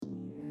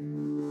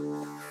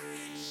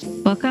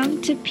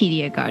Welcome to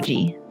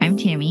Pediagogy. I'm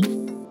Tammy.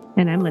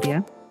 And I'm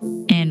Lydia.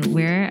 And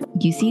we're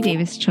UC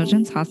Davis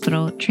Children's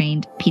Hospital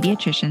trained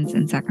pediatricians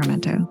in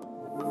Sacramento.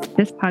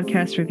 This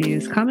podcast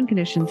reviews common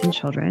conditions in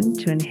children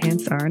to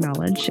enhance our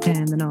knowledge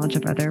and the knowledge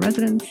of other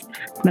residents,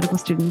 medical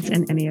students,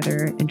 and any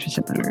other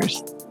interested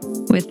learners.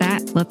 With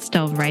that, let's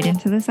delve right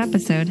into this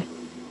episode.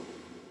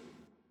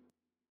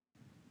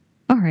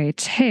 All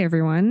right. Hey,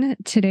 everyone.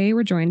 Today,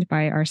 we're joined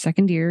by our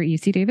second-year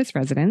UC Davis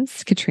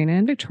residents, Katrina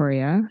and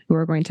Victoria, who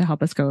are going to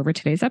help us go over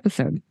today's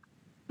episode.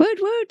 Woot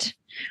woot!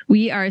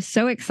 We are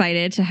so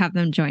excited to have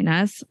them join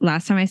us.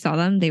 Last time I saw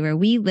them, they were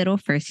wee little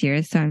first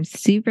years, so I'm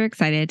super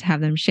excited to have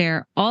them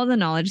share all the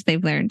knowledge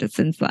they've learned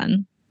since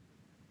then.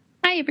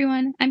 Hi,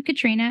 everyone. I'm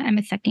Katrina. I'm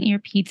a second-year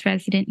peds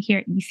resident here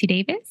at UC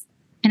Davis,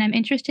 and I'm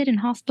interested in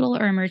hospital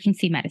or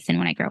emergency medicine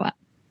when I grow up.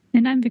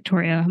 And I'm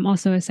Victoria. I'm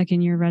also a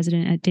second-year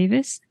resident at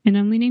Davis, and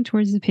I'm leaning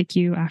towards the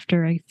PICU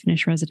after I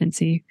finish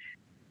residency.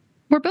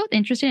 We're both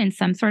interested in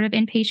some sort of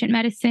inpatient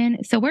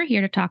medicine, so we're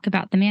here to talk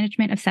about the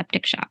management of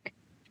septic shock.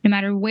 No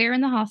matter where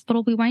in the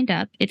hospital we wind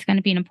up, it's going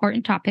to be an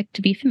important topic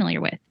to be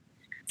familiar with.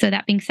 So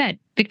that being said,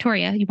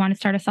 Victoria, you want to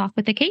start us off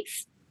with a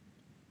case?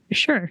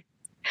 Sure.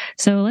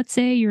 So let's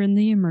say you're in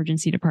the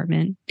emergency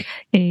department.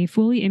 A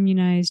fully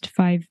immunized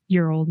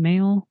 5-year-old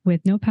male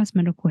with no past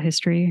medical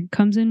history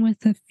comes in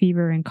with a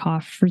fever and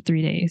cough for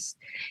 3 days.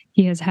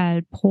 He has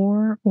had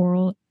poor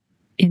oral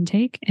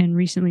intake and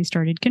recently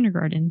started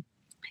kindergarten.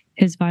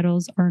 His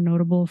vitals are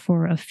notable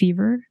for a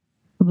fever,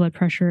 a blood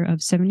pressure of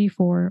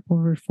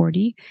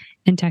 74/40,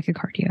 and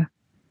tachycardia.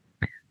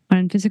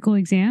 On physical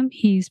exam,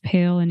 he's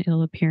pale and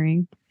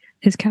ill-appearing.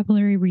 His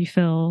capillary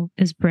refill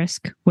is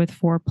brisk with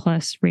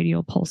 4+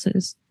 radial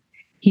pulses.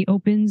 He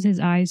opens his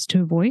eyes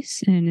to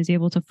voice and is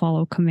able to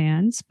follow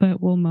commands, but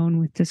will moan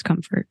with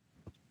discomfort.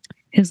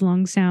 His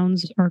lung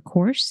sounds are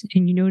coarse,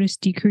 and you notice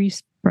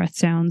decreased breath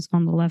sounds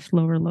on the left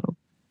lower lobe.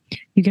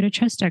 You get a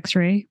chest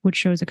x-ray, which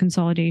shows a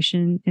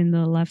consolidation in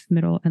the left,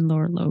 middle, and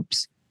lower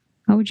lobes.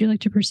 How would you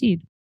like to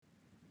proceed?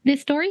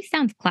 This story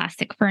sounds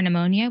classic for a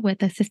pneumonia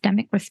with a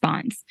systemic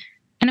response,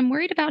 and I'm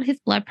worried about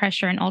his blood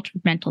pressure and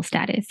altered mental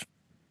status.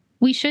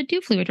 We should do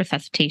fluid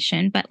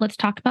resuscitation, but let's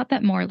talk about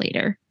that more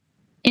later.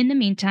 In the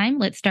meantime,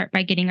 let's start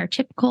by getting our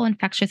typical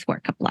infectious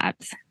workup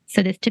labs.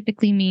 So this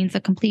typically means a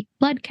complete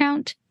blood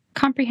count,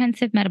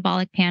 comprehensive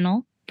metabolic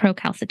panel,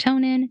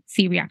 procalcitonin,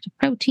 C-reactive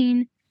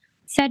protein,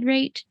 sed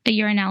rate, a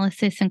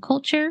urinalysis and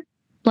culture,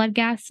 blood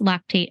gas,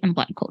 lactate, and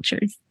blood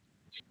cultures.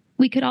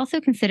 We could also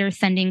consider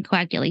sending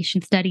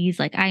coagulation studies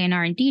like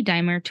INR and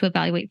D-dimer to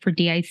evaluate for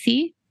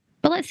DIC,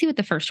 but let's see what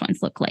the first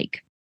ones look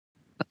like.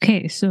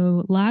 Okay,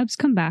 so labs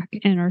come back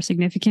and are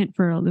significant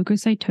for a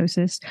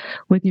leukocytosis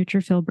with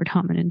neutrophil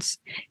predominance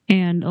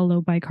and a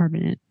low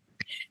bicarbonate.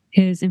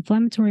 His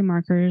inflammatory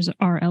markers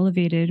are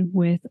elevated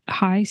with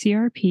high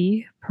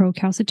CRP,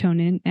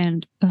 procalcitonin,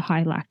 and a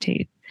high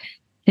lactate.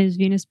 His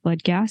venous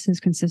blood gas is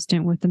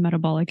consistent with the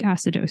metabolic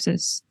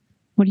acidosis.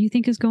 What do you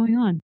think is going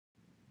on?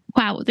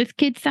 Wow, this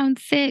kid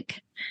sounds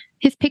sick.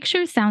 His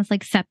picture sounds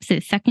like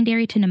sepsis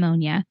secondary to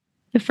pneumonia.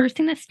 The first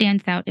thing that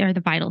stands out are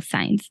the vital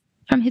signs.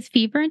 From his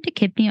fever and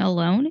tachypnea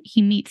alone,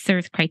 he meets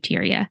SIRS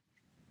criteria.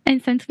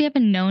 And since we have a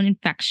known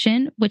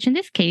infection, which in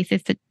this case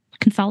is the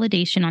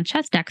consolidation on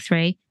chest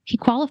x-ray, he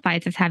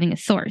qualifies as having a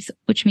source,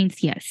 which means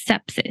he has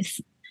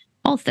sepsis.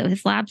 Also,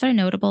 his labs are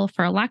notable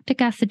for lactic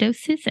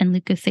acidosis and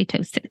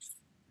leukocytosis.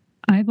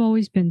 I've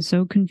always been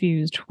so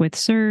confused with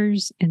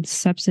SIRS and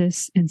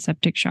sepsis and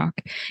septic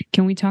shock.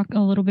 Can we talk a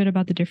little bit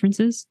about the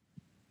differences?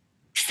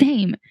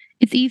 Same.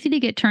 It's easy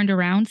to get turned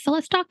around, so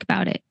let's talk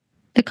about it.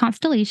 The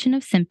constellation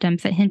of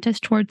symptoms that hint us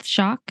towards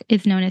shock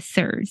is known as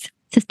SIRS,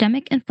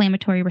 Systemic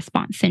Inflammatory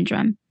Response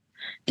Syndrome.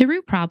 The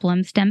root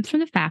problem stems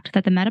from the fact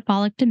that the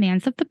metabolic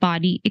demands of the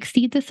body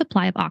exceed the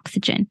supply of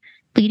oxygen,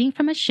 leading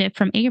from a shift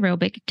from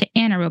aerobic to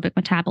anaerobic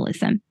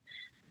metabolism.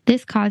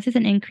 This causes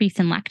an increase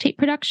in lactate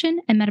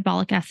production, and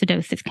metabolic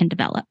acidosis can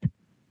develop.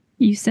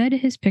 You said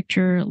his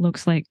picture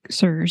looks like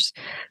SIRS,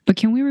 but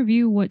can we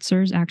review what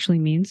SIRS actually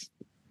means?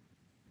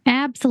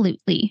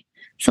 Absolutely.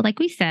 So like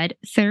we said,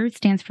 SIRS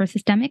stands for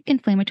Systemic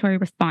Inflammatory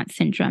Response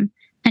Syndrome,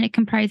 and it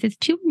comprises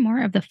 2 or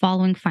more of the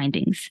following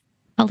findings: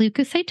 a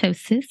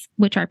leukocytosis,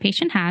 which our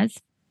patient has,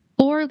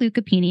 or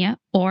leukopenia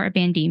or a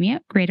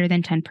bandemia greater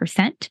than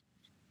 10%,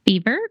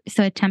 fever,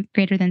 so a temp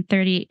greater than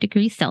 38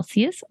 degrees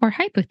Celsius, or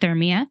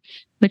hypothermia,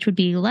 which would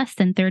be less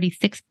than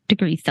 36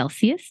 degrees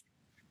Celsius,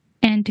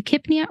 and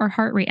tachypnea or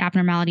heart rate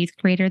abnormalities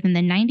greater than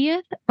the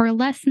 90th or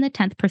less than the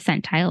 10th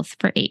percentiles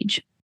for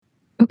age.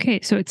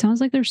 Okay, so it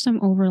sounds like there's some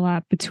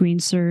overlap between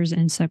SIRS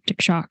and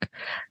septic shock.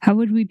 How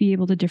would we be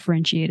able to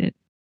differentiate it?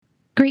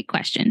 Great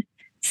question.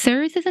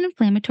 SIRS is an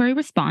inflammatory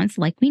response,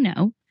 like we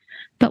know,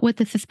 but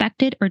with a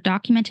suspected or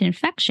documented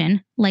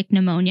infection, like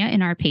pneumonia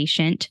in our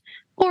patient,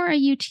 or a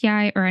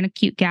UTI or an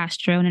acute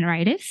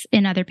gastroenteritis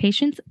in other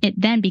patients, it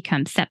then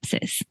becomes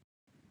sepsis.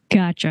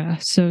 Gotcha.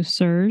 So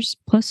SIRS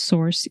plus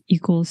source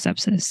equals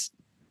sepsis.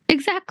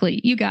 Exactly.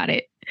 You got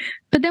it.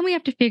 But then we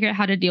have to figure out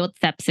how to deal with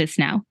sepsis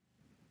now.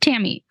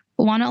 Tammy,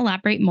 want to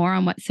elaborate more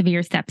on what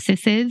severe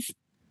sepsis is?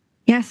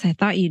 Yes, I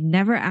thought you'd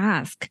never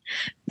ask.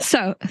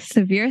 So,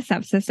 severe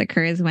sepsis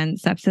occurs when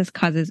sepsis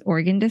causes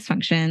organ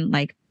dysfunction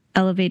like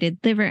elevated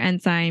liver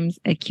enzymes,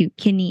 acute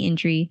kidney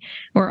injury,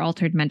 or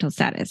altered mental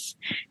status.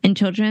 In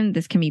children,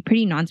 this can be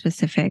pretty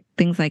nonspecific,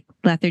 things like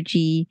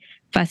lethargy,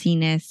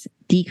 fussiness,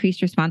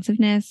 decreased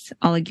responsiveness,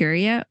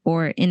 oliguria,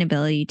 or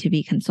inability to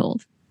be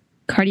consoled.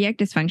 Cardiac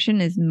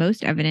dysfunction is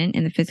most evident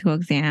in the physical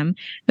exam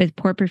with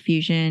poor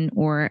perfusion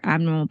or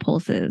abnormal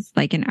pulses.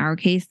 Like in our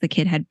case, the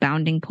kid had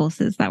bounding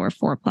pulses that were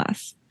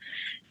 4+.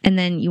 And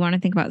then you want to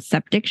think about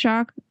septic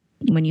shock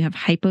when you have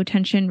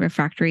hypotension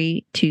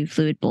refractory to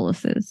fluid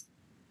boluses.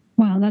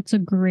 Wow, that's a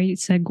great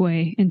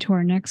segue into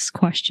our next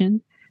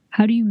question.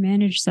 How do you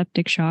manage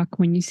septic shock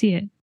when you see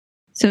it?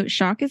 So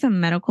shock is a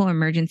medical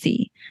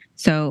emergency.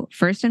 So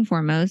first and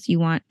foremost, you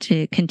want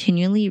to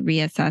continually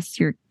reassess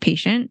your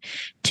patient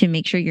to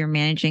make sure you're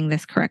managing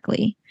this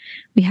correctly.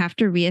 We have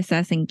to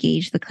reassess and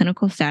gauge the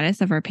clinical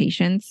status of our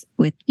patients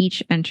with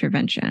each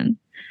intervention.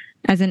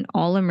 As in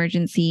all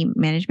emergency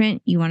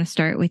management, you want to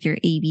start with your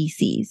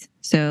ABCs.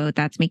 So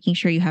that's making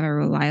sure you have a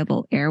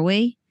reliable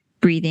airway,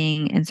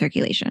 breathing, and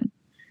circulation.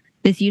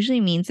 This usually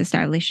means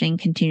establishing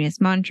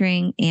continuous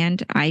monitoring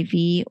and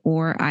IV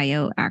or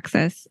IO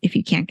access if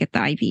you can't get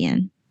the IV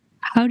in.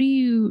 How do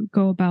you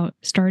go about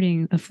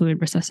starting a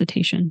fluid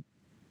resuscitation?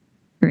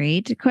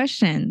 Great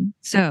question.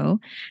 So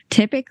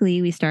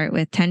typically we start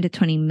with 10 to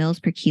 20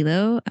 mils per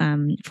kilo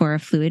for a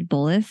fluid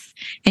bolus,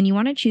 and you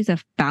want to choose a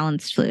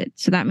balanced fluid.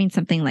 So that means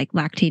something like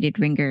lactated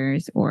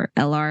ringers or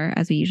LR,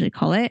 as we usually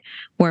call it,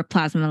 or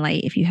plasma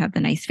light if you have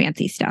the nice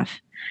fancy stuff.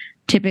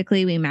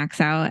 Typically we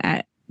max out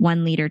at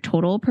 1 liter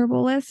total per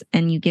bolus,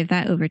 and you give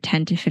that over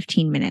 10 to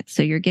 15 minutes.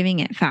 So you're giving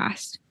it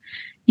fast.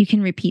 You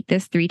can repeat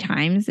this 3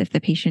 times if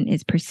the patient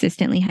is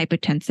persistently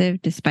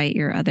hypotensive despite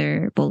your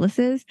other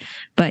boluses,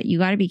 but you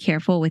got to be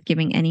careful with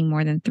giving any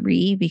more than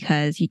 3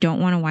 because you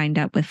don't want to wind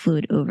up with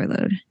fluid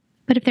overload.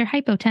 But if they're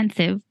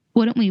hypotensive,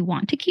 wouldn't we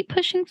want to keep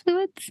pushing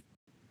fluids?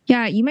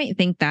 Yeah, you might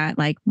think that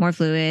like more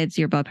fluids,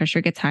 your blood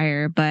pressure gets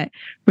higher, but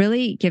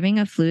really giving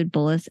a fluid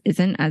bolus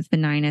isn't as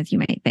benign as you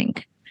might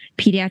think.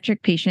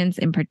 Pediatric patients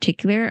in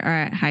particular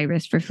are at high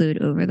risk for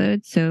fluid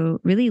overload. So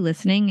really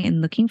listening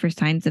and looking for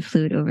signs of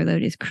fluid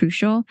overload is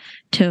crucial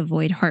to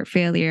avoid heart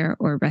failure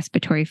or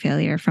respiratory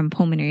failure from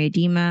pulmonary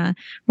edema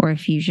or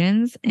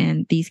effusions.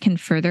 And these can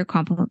further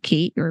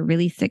complicate your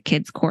really sick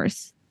kid's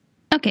course.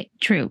 Okay,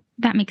 true.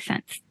 That makes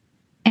sense.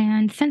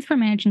 And since we're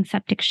managing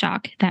septic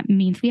shock, that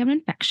means we have an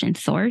infection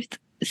source.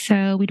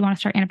 So we'd want to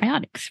start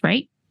antibiotics,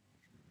 right?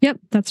 Yep,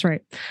 that's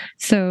right.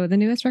 So the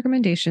newest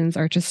recommendations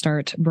are to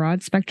start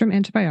broad spectrum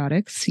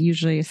antibiotics,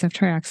 usually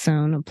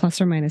ceftriaxone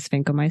plus or minus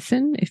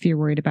vancomycin if you're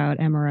worried about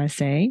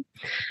MRSA,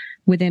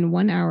 within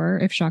 1 hour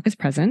if shock is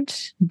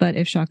present. But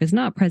if shock is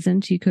not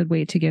present, you could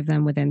wait to give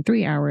them within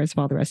 3 hours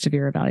while the rest of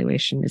your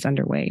evaluation is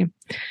underway.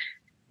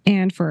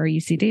 And for our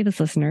UC Davis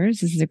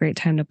listeners, this is a great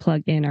time to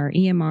plug in our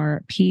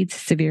EMR PEDS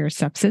Severe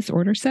Sepsis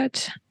order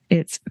set.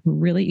 It's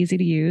really easy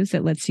to use.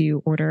 It lets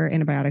you order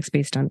antibiotics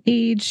based on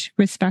age,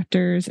 risk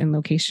factors, and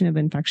location of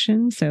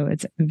infection. So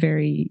it's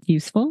very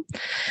useful.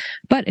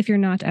 But if you're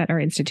not at our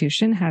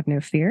institution, have no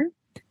fear.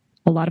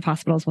 A lot of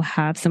hospitals will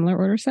have similar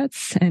order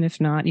sets. And if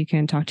not, you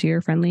can talk to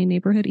your friendly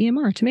neighborhood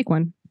EMR to make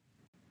one.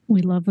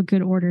 We love a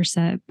good order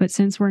set, but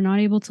since we're not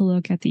able to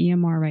look at the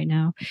EMR right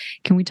now,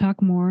 can we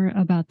talk more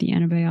about the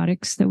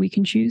antibiotics that we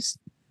can choose?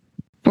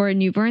 For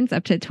newborns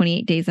up to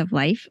 28 days of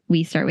life,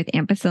 we start with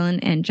ampicillin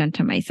and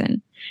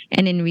gentamicin.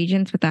 And in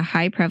regions with a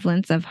high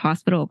prevalence of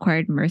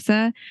hospital-acquired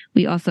MRSA,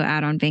 we also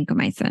add on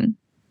vancomycin.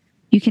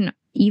 You can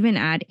even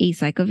add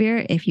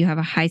acyclovir if you have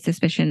a high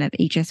suspicion of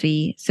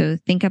HSV. So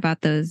think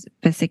about those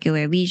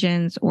vesicular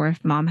lesions or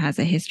if mom has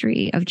a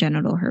history of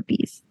genital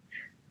herpes.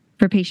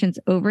 For patients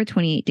over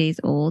 28 days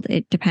old,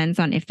 it depends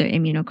on if they're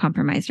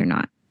immunocompromised or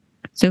not.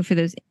 So for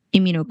those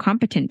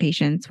immunocompetent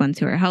patients, ones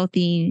who are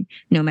healthy,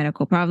 no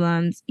medical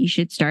problems, you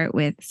should start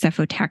with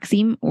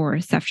cefotaxime or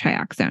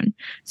ceftriaxone.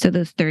 So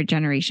those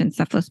 3rd-generation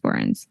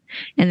cephalosporins.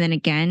 And then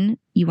again,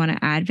 you want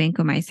to add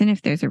vancomycin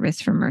if there's a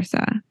risk for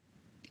MRSA.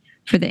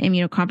 For the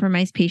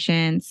immunocompromised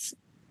patients,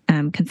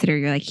 consider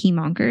your like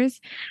hemonkers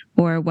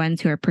or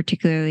ones who are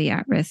particularly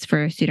at risk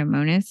for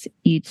Pseudomonas,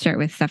 you'd start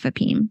with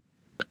cefepime.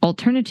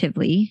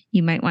 Alternatively,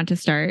 you might want to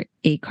start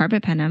a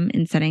carbapenem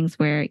in settings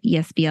where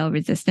ESBL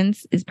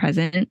resistance is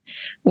present,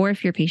 or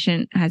if your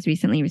patient has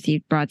recently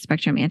received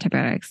broad-spectrum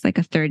antibiotics like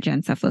a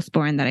 3rd-gen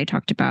cephalosporin that I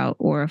talked about,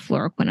 or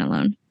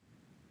fluoroquinolone.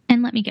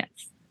 And let me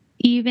guess,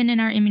 even in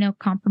our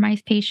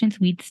immunocompromised patients,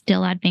 we'd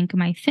still add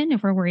vancomycin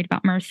if we're worried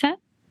about MRSA?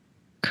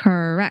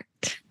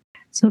 Correct.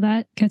 So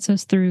that gets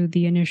us through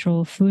the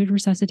initial fluid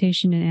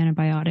resuscitation and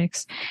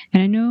antibiotics.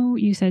 And I know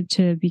you said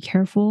to be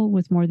careful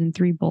with more than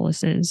 3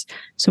 boluses.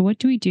 So what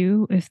do we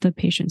do if the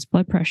patient's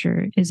blood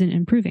pressure isn't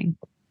improving?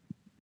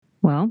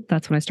 Well,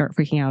 that's when I start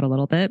freaking out a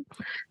little bit.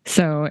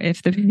 So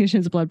if the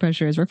patient's blood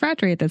pressure is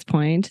refractory at this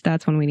point,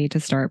 that's when we need to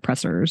start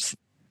pressors.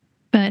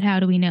 But how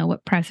do we know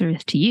what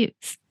pressors to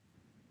use?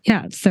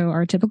 Yeah, so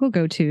our typical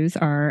go-tos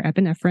are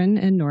epinephrine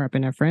and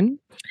norepinephrine.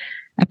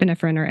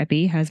 Epinephrine or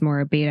epi has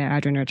more beta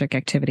adrenergic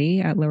activity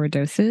at lower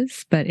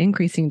doses, but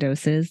increasing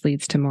doses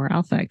leads to more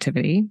alpha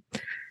activity.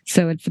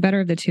 So it's the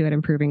better of the two at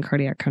improving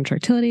cardiac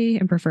contractility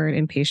and preferred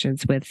in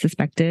patients with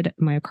suspected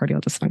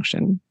myocardial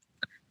dysfunction.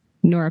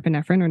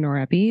 Norepinephrine or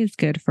norepi is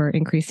good for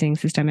increasing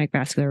systemic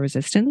vascular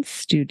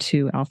resistance due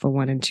to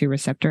alpha-1 and 2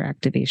 receptor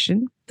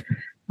activation.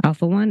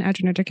 Alpha-1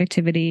 adrenergic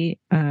activity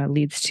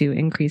leads to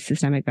increased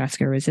systemic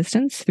vascular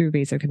resistance through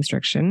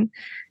vasoconstriction,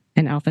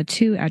 and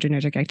alpha-2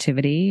 adrenergic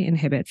activity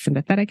inhibits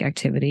sympathetic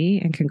activity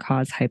and can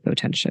cause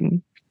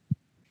hypotension.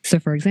 So,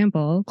 for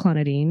example,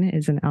 clonidine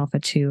is an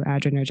alpha-2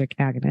 adrenergic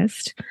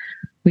agonist.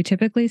 We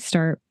typically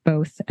start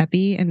both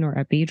epi and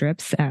norepi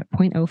drips at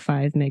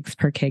 0.05 mg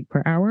per kg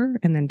per hour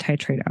and then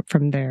titrate up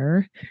from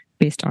there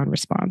based on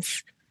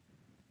response.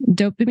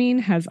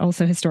 Dopamine has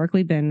also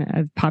historically been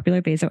a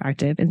popular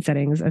vasoactive in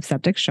settings of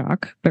septic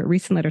shock, but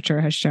recent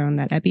literature has shown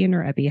that epi and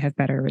norepi have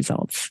better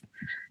results.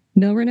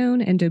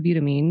 Milrinone and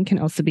dobutamine can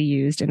also be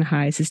used in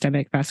high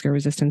systemic vascular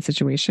resistance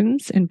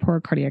situations and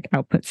poor cardiac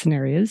output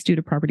scenarios due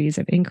to properties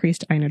of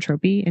increased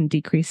inotropy and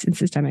decrease in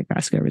systemic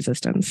vascular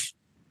resistance.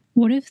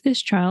 What if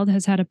this child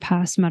has had a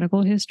past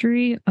medical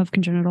history of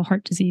congenital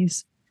heart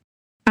disease?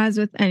 As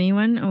with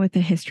anyone with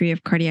a history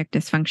of cardiac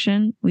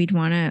dysfunction, we'd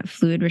want to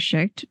fluid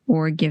restrict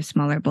or give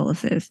smaller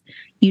boluses.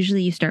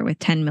 Usually you start with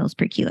 10 mils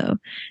per kilo.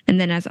 And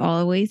then as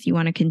always, you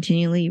want to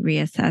continually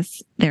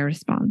reassess their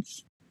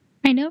response.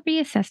 I know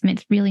reassessment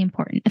is really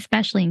important,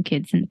 especially in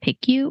kids in the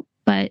PICU,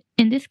 but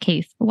in this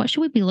case, what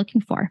should we be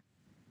looking for?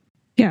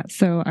 Yeah,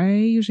 so I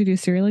usually do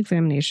serial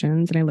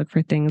examinations and I look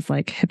for things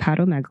like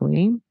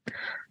hepatomegaly.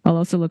 I'll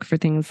also look for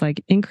things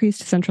like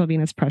increased central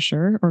venous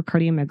pressure or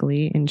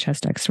cardiomegaly in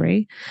chest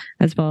x-ray,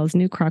 as well as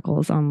new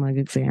crackles on lung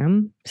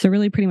exam. So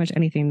really pretty much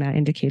anything that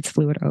indicates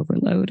fluid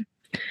overload.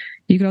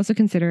 You could also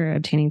consider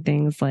obtaining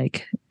things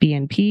like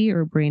BNP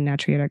or brain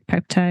natriuretic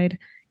peptide,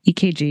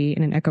 EKG,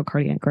 and an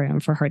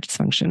echocardiogram for heart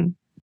dysfunction.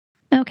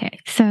 Okay,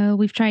 so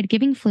we've tried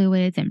giving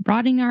fluids and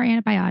broadening our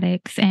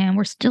antibiotics, and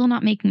we're still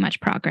not making much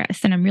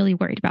progress, and I'm really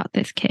worried about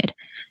this kid.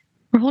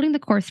 We're holding the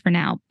course for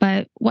now,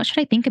 but what should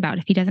I think about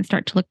if he doesn't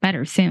start to look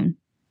better soon?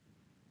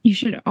 You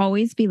should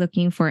always be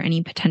looking for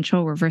any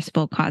potential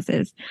reversible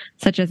causes,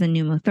 such as a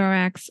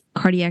pneumothorax,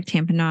 cardiac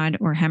tamponade,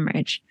 or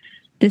hemorrhage.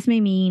 This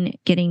may mean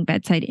getting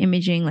bedside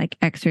imaging like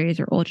x-rays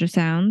or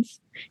ultrasounds.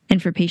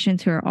 And for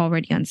patients who are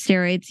already on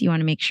steroids, you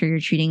want to make sure you're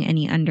treating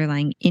any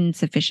underlying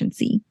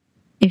insufficiency.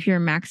 If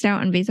you're maxed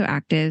out on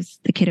vasoactives,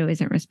 the kiddo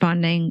isn't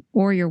responding,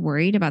 or you're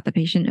worried about the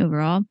patient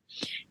overall,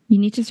 you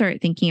need to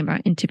start thinking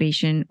about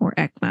intubation or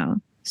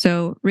ECMO.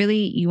 So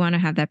really, you want to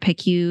have that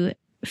PICU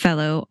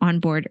fellow on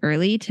board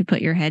early to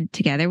put your head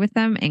together with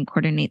them and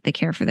coordinate the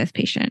care for this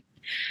patient.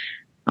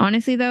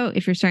 Honestly, though,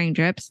 if you're starting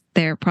drips,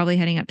 they're probably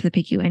heading up to the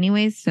PICU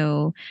anyways,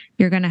 so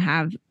you're going to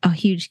have a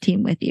huge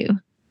team with you.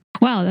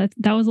 Wow,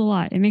 that was a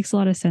lot. It makes a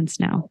lot of sense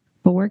now.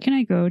 But where can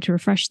I go to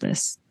refresh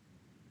this?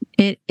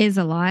 It is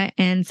a lot.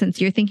 And since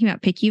you're thinking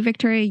about PICU,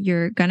 Victoria,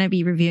 you're going to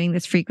be reviewing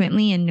this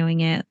frequently and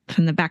knowing it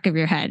from the back of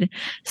your head.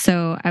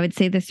 So I would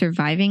say the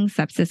Surviving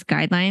Sepsis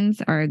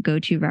Guidelines are a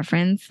go-to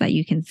reference that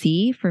you can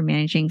see for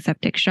managing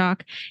septic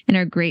shock and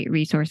are a great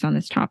resource on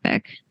this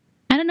topic.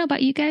 I don't know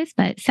about you guys,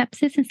 but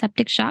sepsis and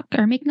septic shock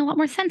are making a lot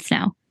more sense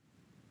now.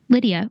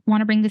 Lydia,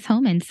 want to bring this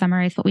home and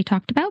summarize what we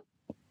talked about?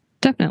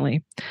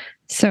 Definitely.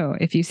 So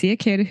if you see a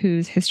kid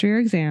whose history or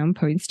exam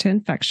points to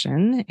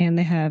infection and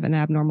they have an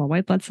abnormal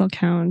white blood cell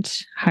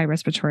count, high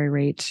respiratory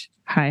rate,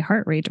 high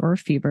heart rate, or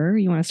fever,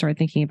 you want to start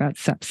thinking about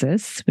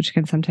sepsis, which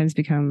can sometimes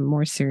become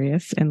more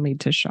serious and lead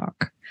to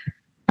shock.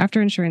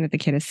 After ensuring that the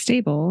kid is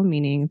stable,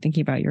 meaning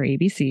thinking about your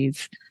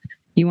ABCs,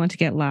 you want to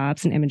get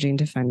labs and imaging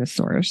to find the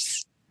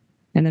source.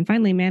 And then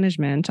finally,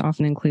 management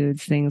often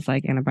includes things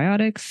like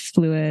antibiotics,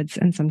 fluids,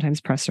 and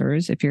sometimes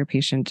pressors if your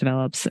patient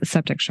develops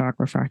septic shock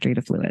refractory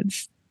to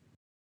fluids.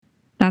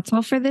 That's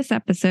all for this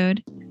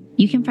episode.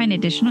 You can find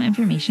additional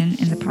information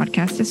in the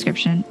podcast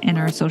description and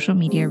our social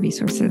media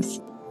resources.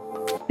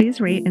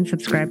 Please rate and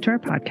subscribe to our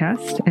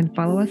podcast and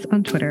follow us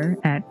on Twitter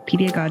at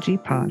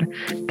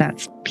PediagogyPod.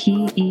 That's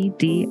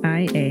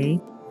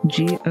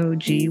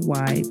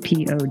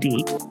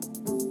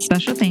PEDIAGOGYPOD.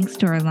 Special thanks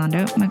to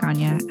Orlando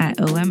Magana at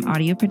OM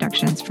Audio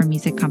Productions for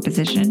music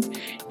composition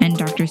and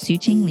Dr.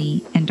 Su-Ting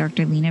Lee and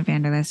Dr. Lena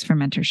Vanderlis for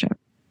mentorship.